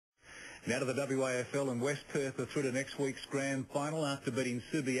Now to the WAFL, and West Perth are through to next week's grand final after beating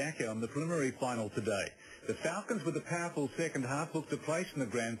Subi in the preliminary final today. The Falcons, with a powerful second half, booked a place in the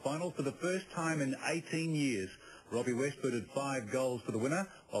grand final for the first time in 18 years. Robbie West booted 5 goals for the winner,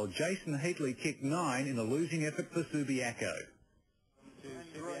 while Jason Heatley kicked 9 in a losing effort for Subi.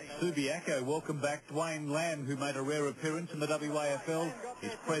 Subi, welcome back Dwayne Lamb, who made a rare appearance in the WAFL.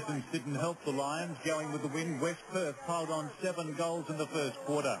 His presence didn't help the Lions. Going with the win, West Perth piled on 7 goals in the first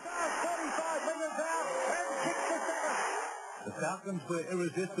quarter. The Falcons were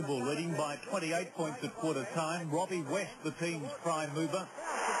irresistible, leading by 28 points at quarter time. Robbie West, the team's prime mover.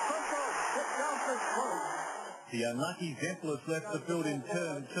 The unlucky Zemplis left the field in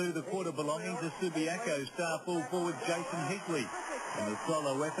turn 2, the quarter belonging to Subi star full forward Jason Heatley. In a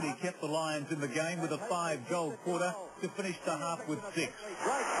solo effort, he kept the Lions in the game with a 5-goal quarter to finish the half with 6.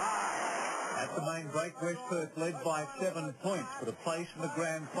 At the main break, West Perth led by 7 points, but a place in the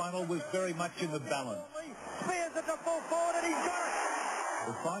grand final was very much in the balance. Spears at the full forward, and he's got it!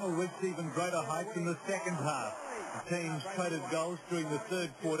 The final reached even greater heights in the second half. The teams traded goals during the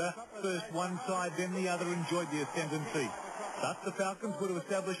third quarter. First one side, then the other enjoyed the ascendancy. Thus the Falcons were to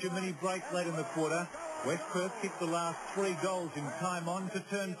establish a mini break late in the quarter. West Perth kicked the last 3 goals in time on to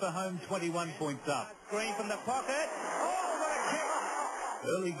turn for home 21 points up. Green from the pocket. Oh, what a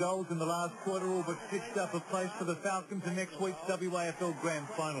kick! Early goals in the last quarter all but stitched up a place for the Falcons in next week's WAFL Grand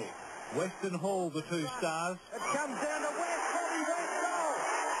Final. Western Hall, the 2 stars. It comes down to West, Robbie West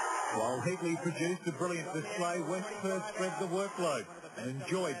goal! While Heatley produced a brilliant display, West Perth spread the workload and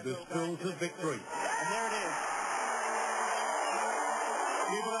enjoyed the thrills of victory. And there it is.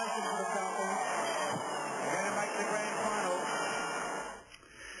 Jubilation for the Falcons. They're going to make the grand final.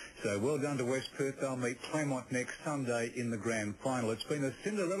 So well done to West Perth. They'll meet Claremont next Sunday in the grand final. It's been a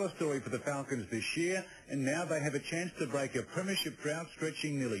Cinderella story for the Falcons this year, and now they have a chance to break a premiership drought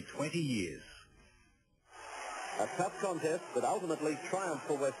stretching nearly 20 years. A tough contest, but ultimately triumph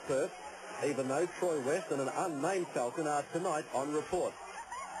for West Perth, even though Troy West and an unnamed Falcon are tonight on report.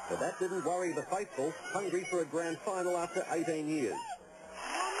 But that didn't worry the faithful, hungry for a grand final after 18 years.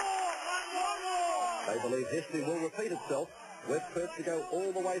 They believe history will repeat itself. West Perth to go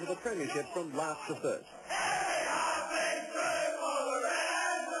all the way to the premiership from last to first.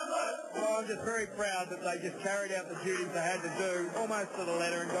 Well, I'm just very proud that they just carried out the duties they had to do almost to the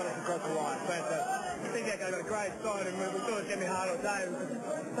letter and got us across the line. Fantastic. I think they got a great side, and we thought it was going to be hard all day. It was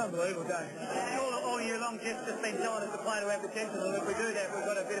an unbelievable day. All year long, Jeff's just been telling us to play to our potential, and if we do that, we've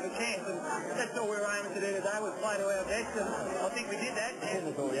got a bit of a chance, and that's all we were aiming to do today, was play to our best, and I think we did that.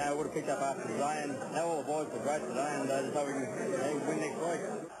 I thought, yeah, we would have picked up after today, and all the boys were great today, and just hope we can win next week.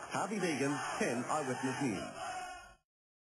 Harvey Deegan, 10 Eyewitness News.